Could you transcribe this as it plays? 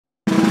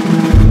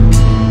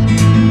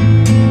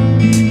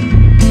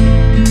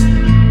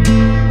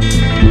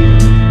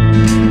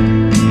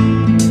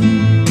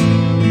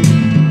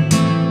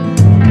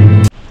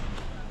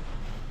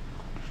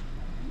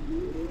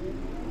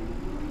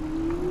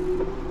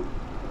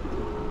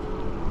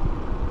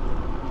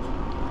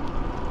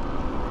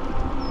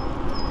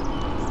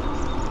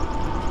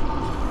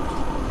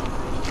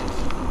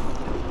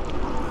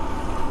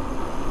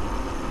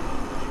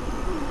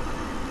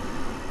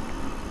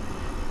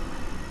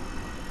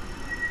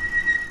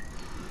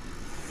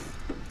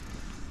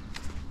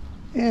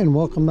And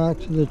welcome back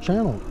to the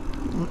channel.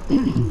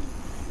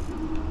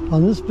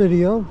 On this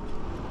video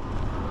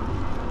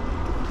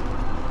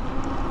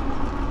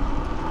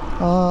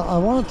I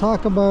want to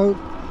talk about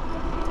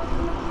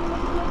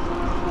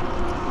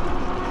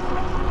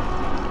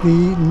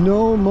the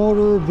no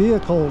motor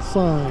vehicle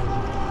sign.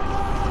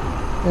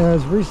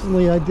 As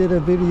recently I did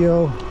a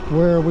video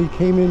where we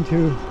came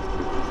into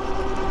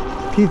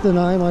Keith and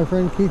I, my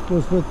friend Keith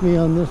was with me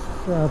on this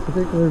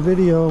particular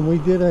video, and we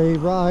did a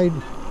ride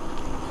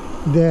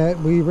that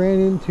we ran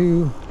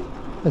into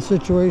a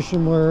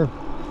situation where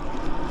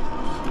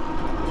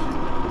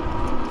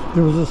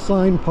there was a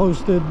sign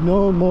posted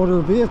no motor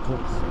vehicles,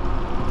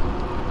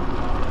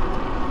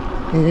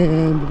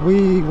 and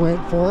we went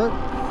for it.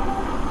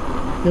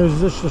 There's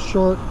just a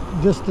short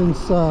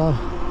distance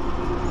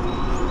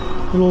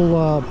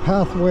little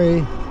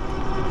pathway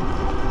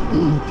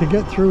to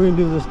get through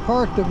into this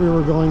park that we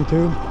were going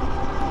to,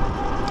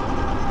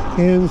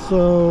 and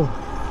so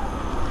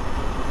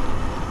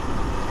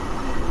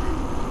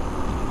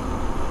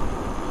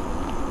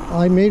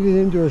I made it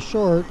into a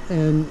short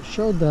and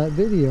showed that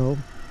video,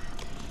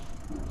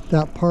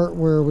 that part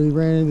where we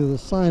ran into the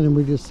sign, and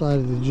we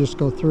decided to just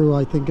go through.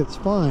 I think it's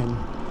fine.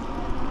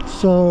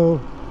 So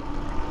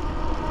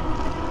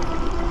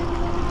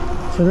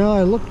now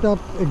I looked up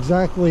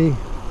exactly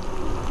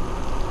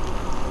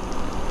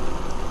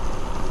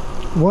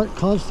what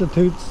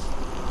constitutes,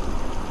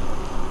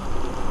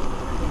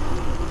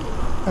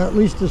 at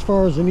least as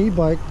far as an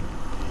e-bike,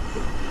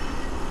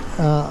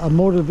 a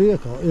motor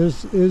vehicle.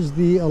 Is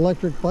the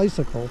electric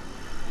bicycle,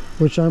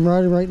 which I'm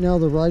riding right now,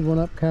 the Ride One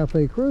Up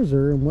Cafe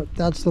Cruiser, and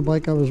that's the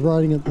bike I was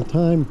riding at the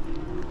time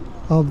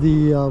of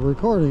the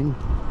recording.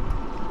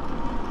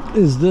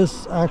 Is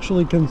this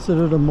actually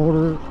considered a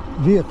motor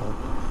vehicle?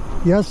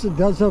 Yes, it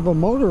does have a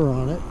motor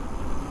on it,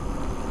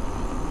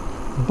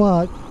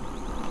 but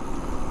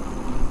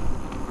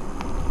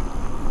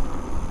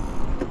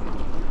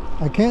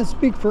I can't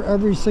speak for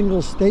every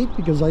single state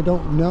because I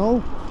don't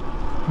know,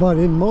 but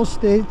in most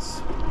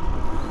states,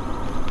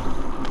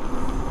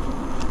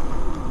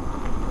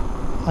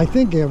 I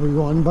think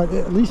everyone, but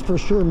at least for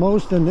sure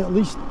most, and at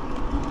least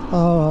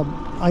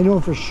I know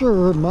for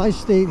sure my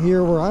state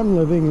here where I'm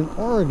living in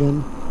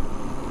Oregon,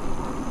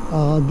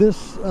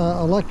 this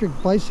electric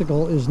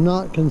bicycle is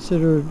not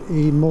considered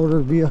a motor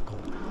vehicle.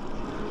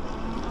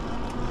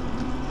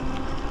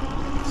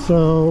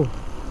 So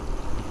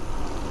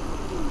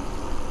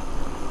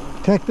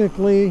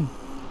technically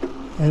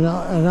and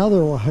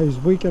otherwise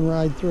we can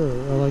ride through.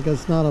 Like,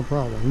 it's not a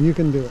problem. You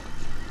can do it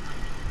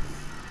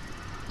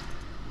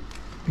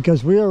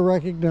because we are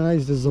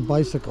recognized as a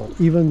bicycle.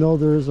 Even though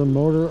there is a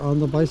motor on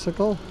the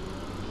bicycle,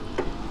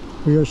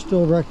 we are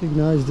still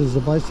recognized as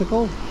a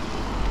bicycle.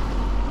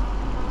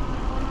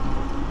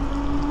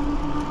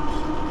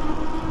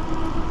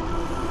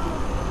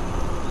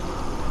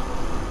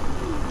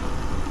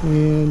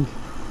 And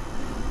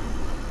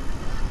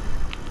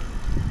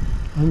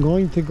I'm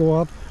going to go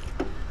up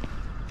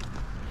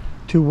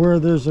to where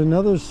there's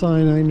another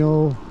sign I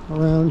know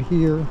around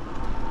here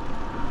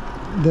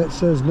that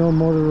says no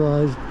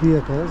motorized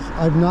vehicles.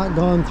 I've not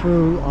gone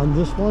through on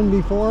this one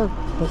before,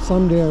 but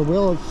someday I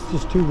will. It's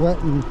just too wet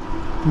and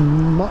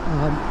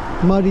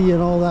muddy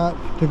and all that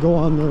to go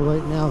on there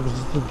right now because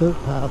it's a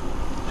dirt path.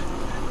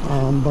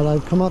 But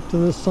I've come up to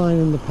this sign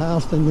in the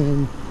past and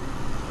then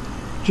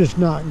just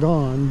not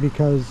gone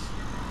because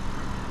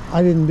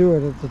I didn't do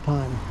it at the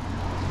time.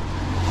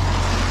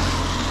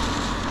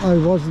 I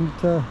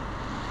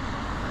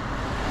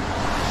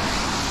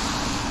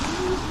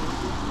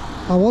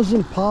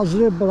wasn't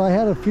positive, but I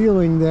had a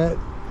feeling that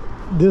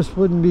this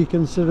wouldn't be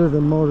considered a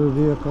motor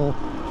vehicle,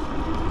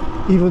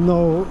 even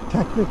though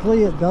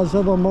technically it does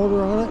have a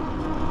motor on it.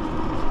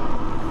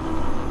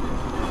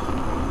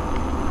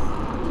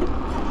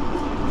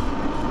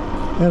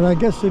 And I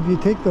guess if you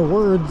take the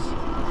words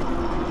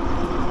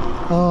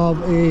of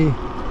a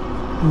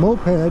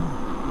moped,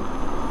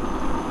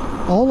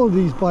 all of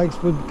these bikes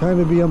would kind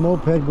of be a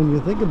moped when you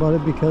think about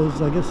it,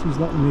 because I guess he's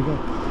letting me go,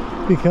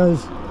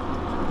 because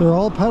they're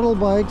all pedal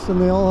bikes and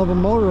they all have a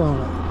motor on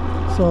it.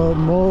 So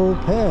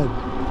moped.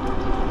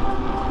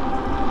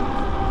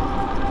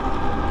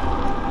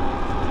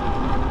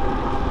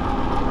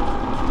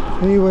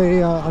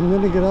 Anyway, I'm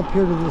going to get up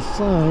here to this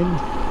sign.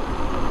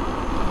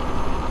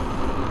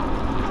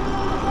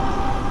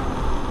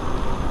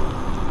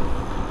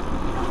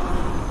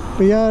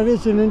 But yeah, it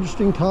is an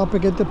interesting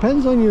topic. It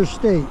depends on your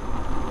state.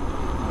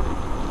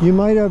 You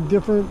might have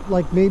different,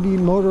 like maybe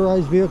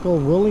motorized vehicle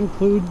will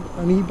include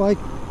an e-bike.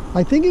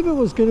 I think if it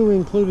was going to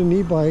include an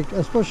e-bike,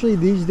 especially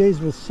these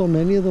days with so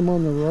many of them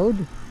on the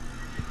road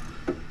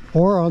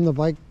or on the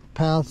bike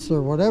paths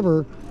or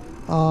whatever,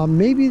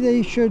 maybe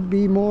they should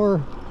be more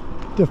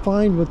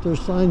defined with their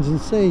signs and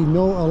say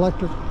no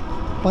electric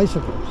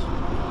bicycles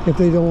if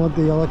they don't want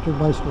the electric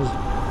bicycles.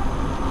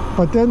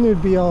 But then there'd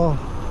be a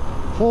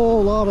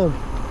whole lot of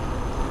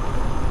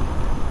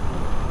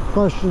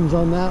questions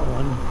on that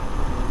one,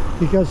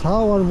 because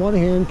how on one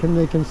hand can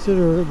they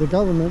consider, the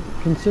government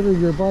consider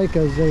your bike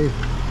as a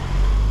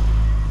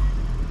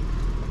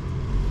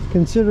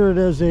consider it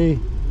as a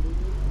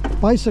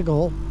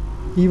bicycle,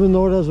 even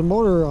though it has a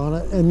motor on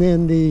it, and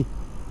then the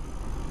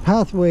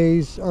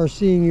pathways are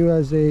seeing you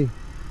as a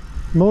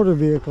motor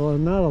vehicle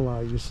and not allow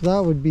you. So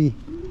that would be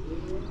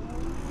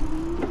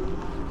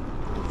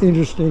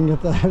interesting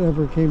if that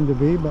ever came to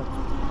be. But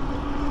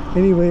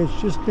anyway,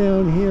 it's just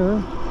down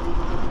here.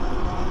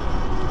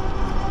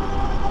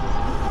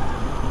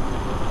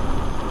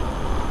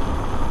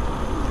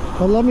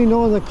 But let me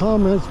know in the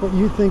comments what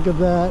you think of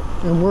that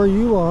and where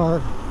you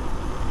are.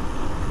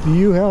 Do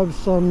you have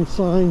some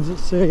signs that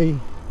say,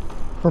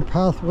 or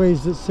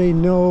pathways that say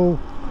no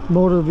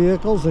motor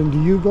vehicles, and do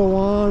you go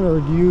on or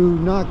do you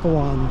not go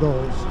on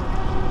those?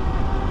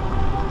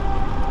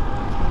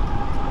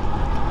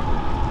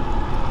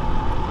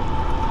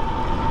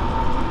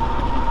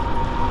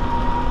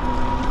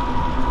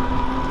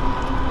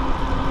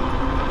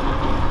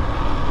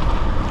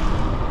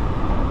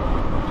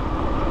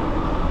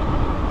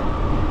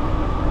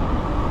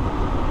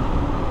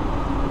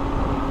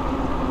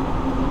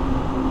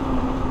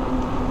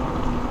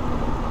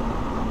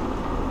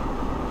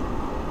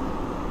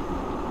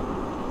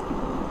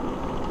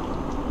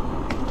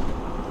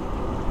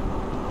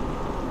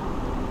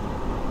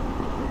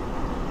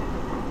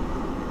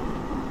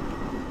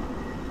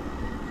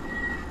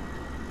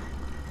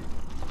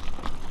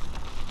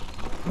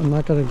 I'm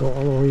not going to go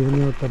all the way in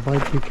there with the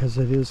bike because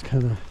it is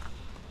kind of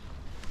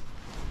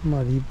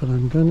muddy, but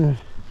I'm going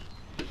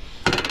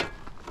to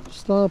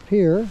stop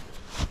here,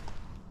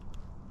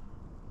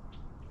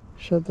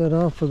 shut that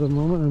off for the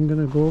moment. I'm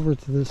going to go over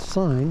to this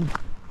sign.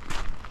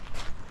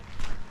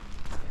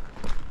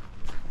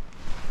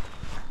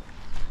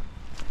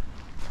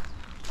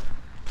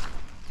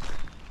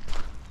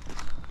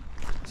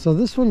 So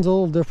this one's a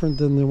little different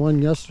than the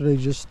one yesterday,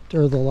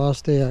 or the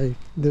last day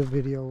the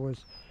video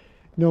was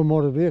no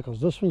motor vehicles.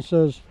 This one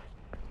says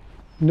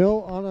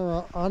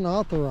no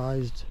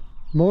unauthorized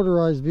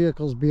motorized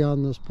vehicles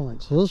beyond this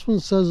point. So this one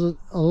says it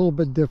a little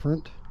bit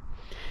different,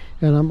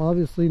 and I'm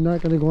obviously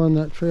not going to go on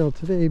that trail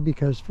today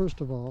because,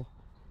 first of all,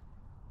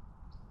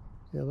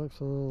 it looks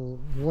a little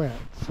wet,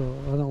 so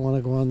I don't want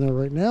to go on there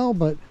right now.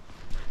 But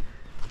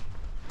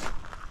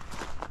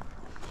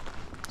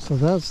so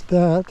that's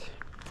that,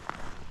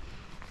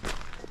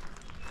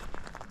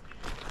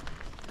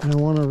 and I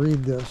want to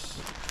read this.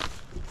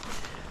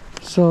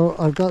 So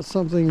I've got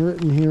something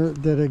written here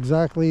that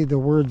exactly the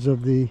words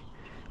of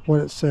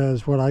what it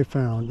says, what I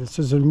found. It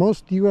says, in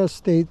most U.S.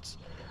 states,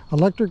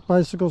 electric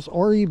bicycles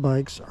or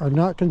e-bikes are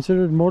not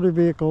considered motor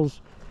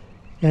vehicles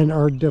and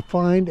are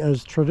defined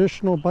as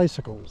traditional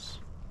bicycles.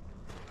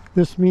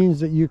 This means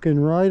that you can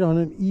ride on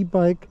an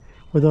e-bike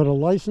without a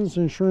license,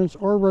 insurance,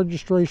 or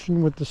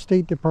registration with the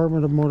State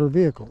Department of Motor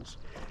Vehicles.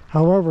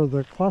 However,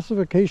 the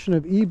classification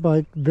of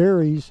e-bike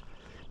varies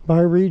by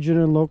region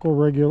and local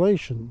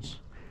regulations.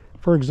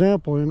 For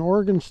example, in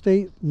Oregon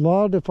state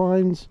law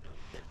defines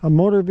a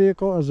motor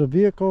vehicle as a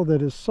vehicle that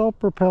is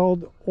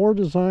self-propelled or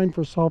designed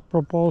for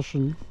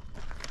self-propulsion.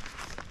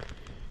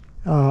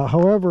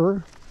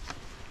 However,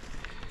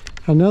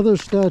 another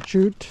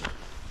statute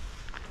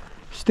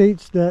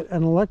states that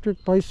an electric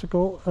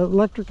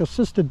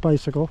assisted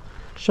bicycle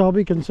shall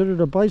be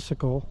considered a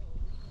bicycle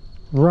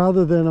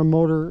rather than a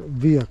motor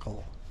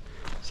vehicle.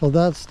 So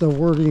that's the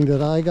wording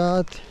that I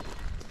got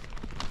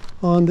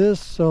on this.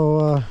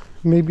 So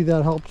maybe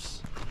that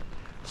helps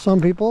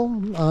some people.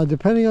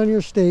 Depending on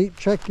your state,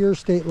 check your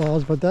state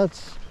laws, but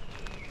that's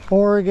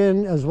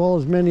Oregon as well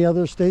as many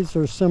other states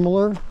are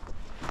similar.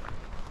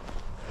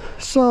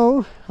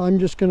 So I'm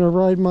just going to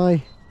ride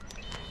my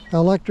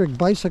electric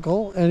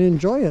bicycle and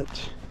enjoy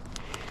it,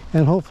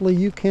 and hopefully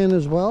you can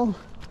as well.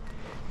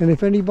 And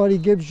if anybody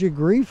gives you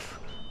grief,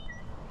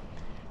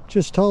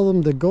 just tell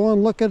them to go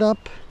and look it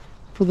up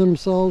for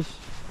themselves.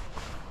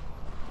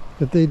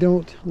 If they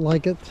don't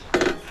like it,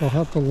 they'll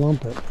have to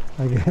lump it,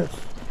 I guess.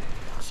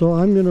 So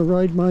I'm going to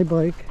ride my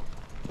bike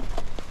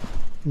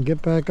and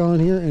get back on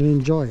here and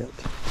enjoy it,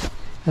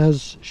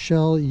 as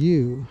shall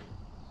you.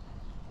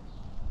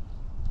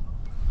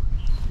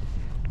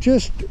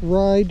 Just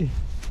ride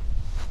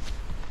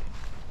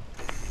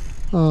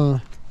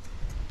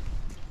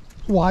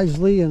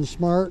wisely and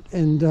smart,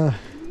 and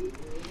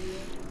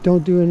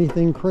don't do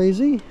anything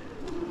crazy,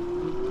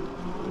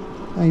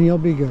 and you'll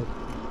be good.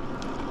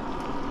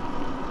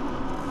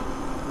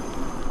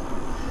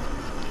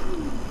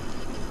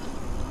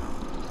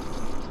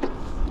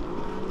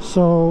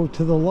 So,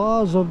 to the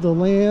laws of the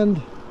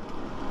land,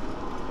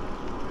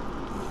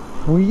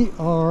 we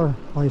are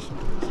bicycles.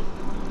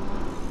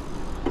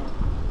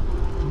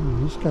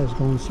 This guy's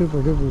going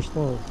super duper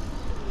slow.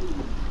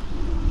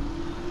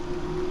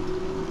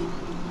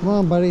 Come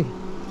on, buddy.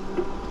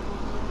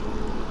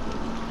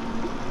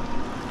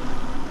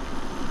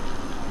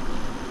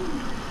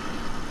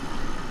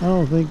 I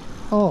don't think,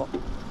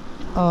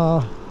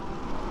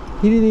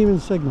 he didn't even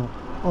signal.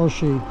 Oh,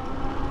 she.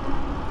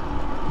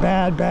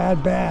 Bad,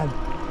 bad, bad.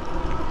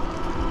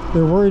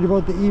 They're worried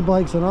about the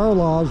e-bikes and our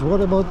laws.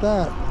 What about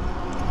that?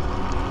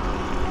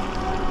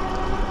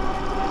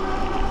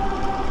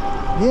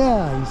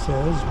 Yeah, he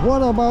says,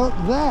 what about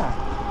that?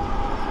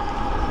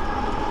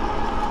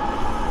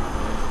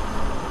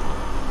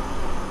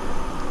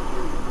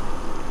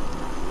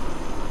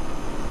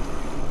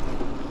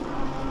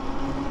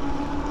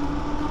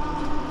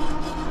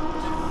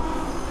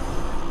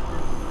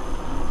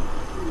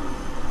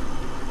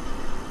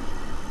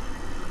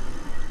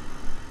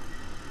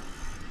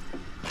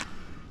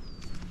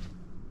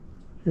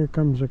 Here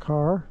comes a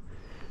car.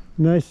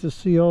 Nice to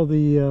see all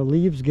the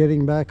leaves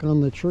getting back on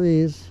the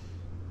trees.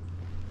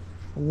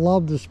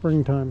 Love the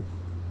springtime.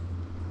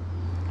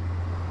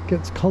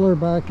 Gets color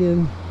back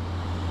in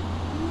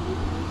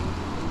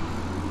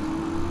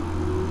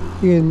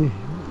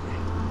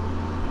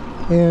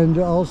and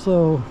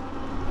also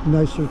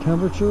nicer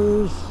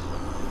temperatures.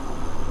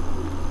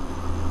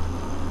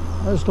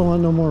 I just don't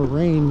want no more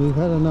rain. We've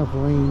had enough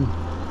rain.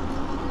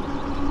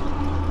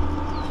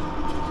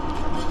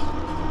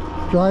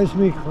 Drives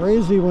me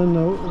crazy when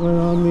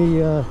on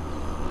the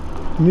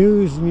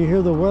news and you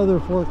hear the weather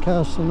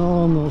forecast and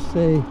all, and they'll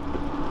say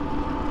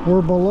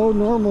we're below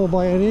normal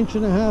by 1.5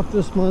 inches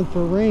this month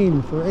for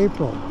rain for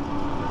April.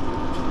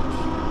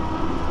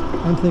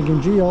 I'm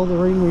thinking, gee, all the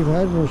rain we've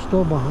had and we're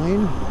still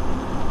behind.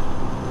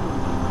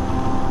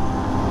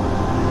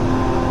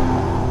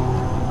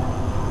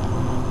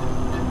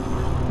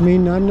 I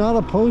mean, I'm not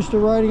opposed to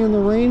riding in the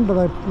rain,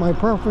 but my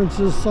preference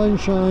is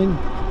sunshine.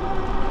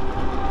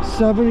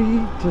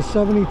 70 to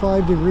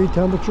 75 degree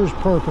temperatures,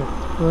 perfect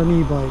for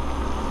an e-bike.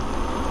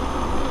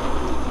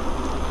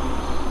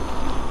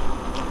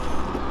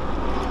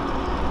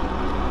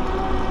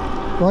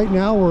 Right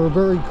now we're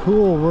very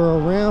cool. We're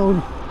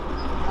around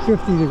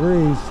 50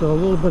 degrees, so a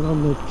little bit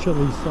on the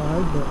chilly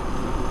side, but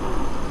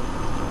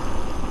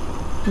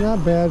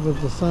not bad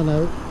with the sun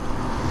out.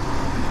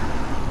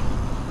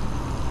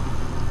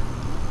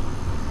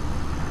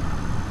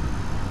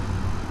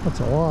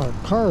 That's a lot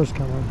of cars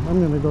coming. I'm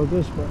going to go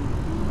this way.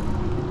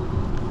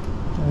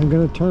 I'm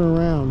going to turn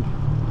around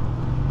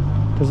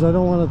because I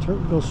don't want to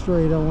go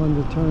straight. I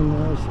wanted to turn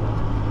there.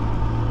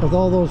 So with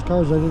all those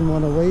cars, I didn't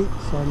want to wait,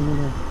 so I'm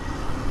going to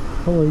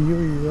pull a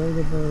U right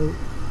about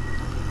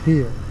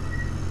here.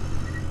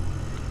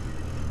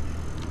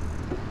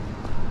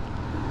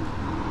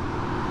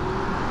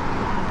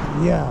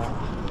 Yeah.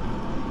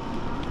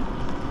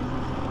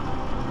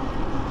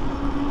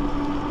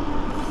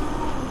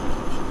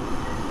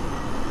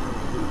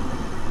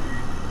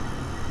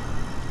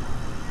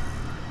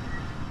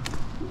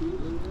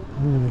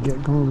 I'm going to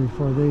get going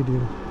before they do.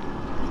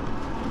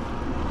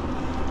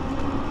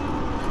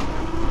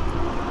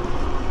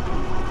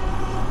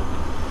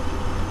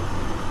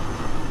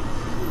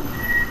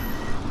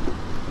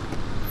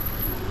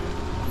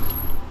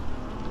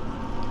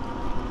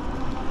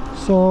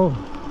 So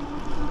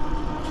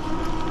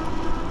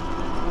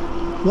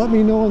let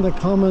me know in the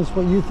comments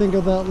what you think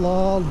of that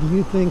law. Do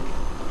you think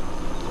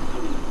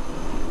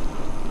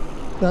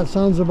that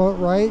sounds about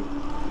right?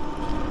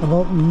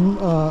 About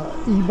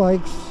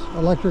e-bikes,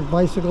 electric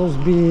bicycles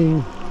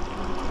being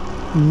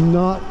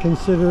not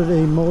considered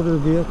a motor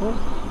vehicle?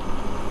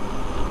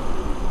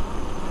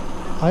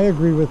 I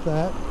agree with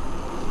that.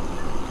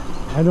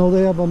 I know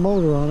they have a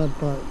motor on it,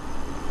 but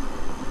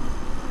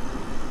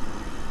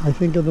I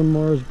think of them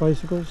more as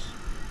bicycles.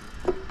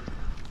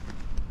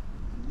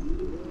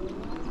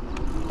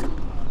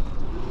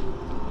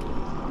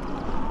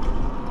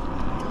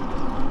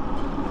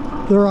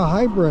 They're a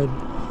hybrid,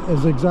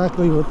 is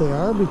exactly what they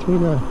are,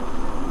 between a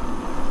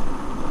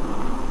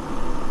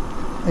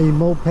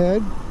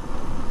moped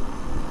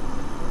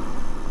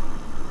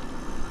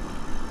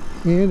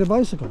and a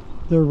bicycle.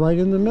 They're right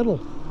in the middle.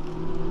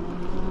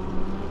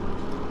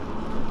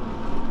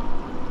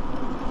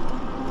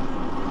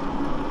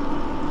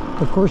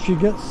 Of course, you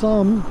get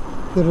some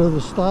that are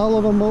the style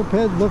of a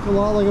moped, look a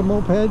lot like a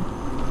moped,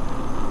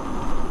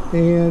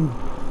 and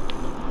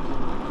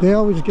they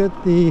always get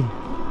the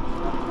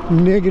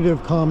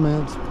negative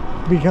comments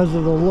because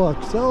of the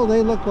looks. Oh,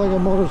 they look like a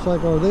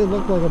motorcycle, or they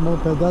look like a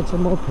moped. That's a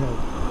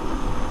moped.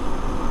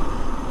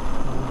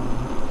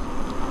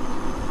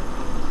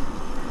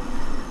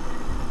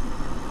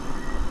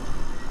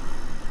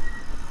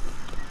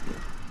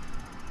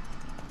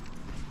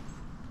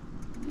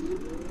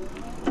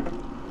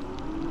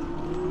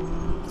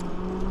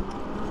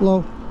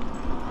 Hello.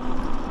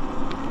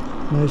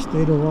 Nice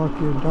day to walk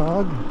your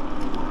dog.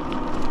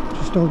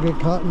 Just don't get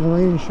caught in the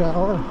rain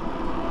shower.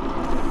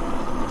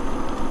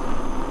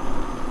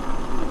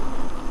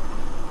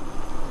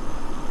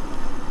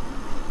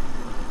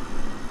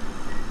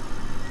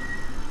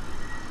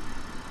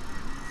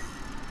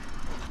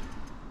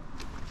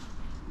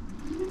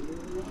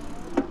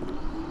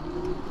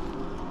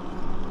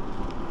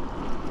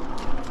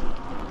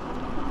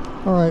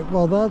 Alright,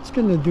 well that's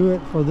going to do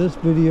it for this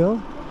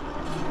video.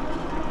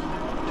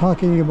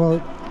 Talking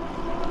about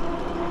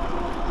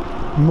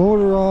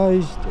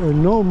motorized or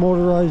no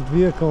motorized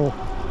vehicle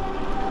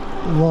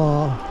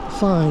law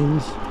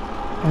signs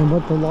and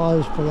what the law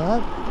is for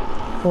that,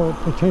 for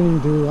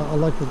pertaining to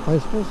electric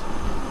bicycles.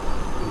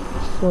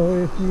 So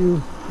if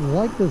you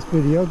like this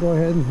video, go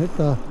ahead and hit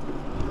the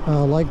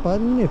like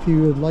button. If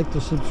you would like to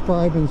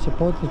subscribe and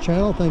support the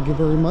channel, thank you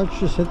very much.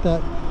 Just hit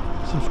that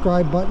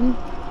subscribe button.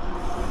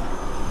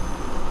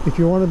 If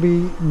you want to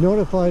be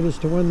notified as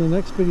to when the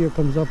next video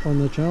comes up on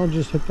the channel,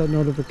 just hit that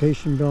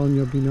notification bell and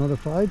you'll be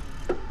notified.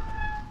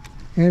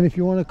 And if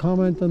you want to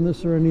comment on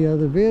this or any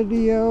other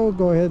video,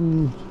 go ahead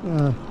and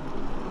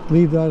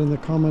leave that in the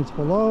comments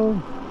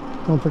below.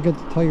 Don't forget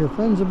to tell your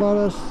friends about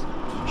us.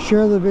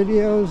 Share the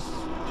videos.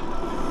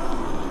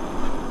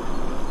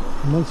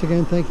 And once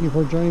again, thank you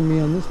for joining me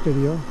on this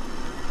video.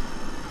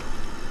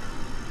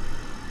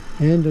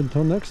 And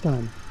until next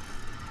time,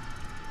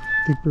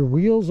 keep your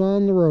wheels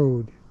on the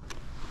road.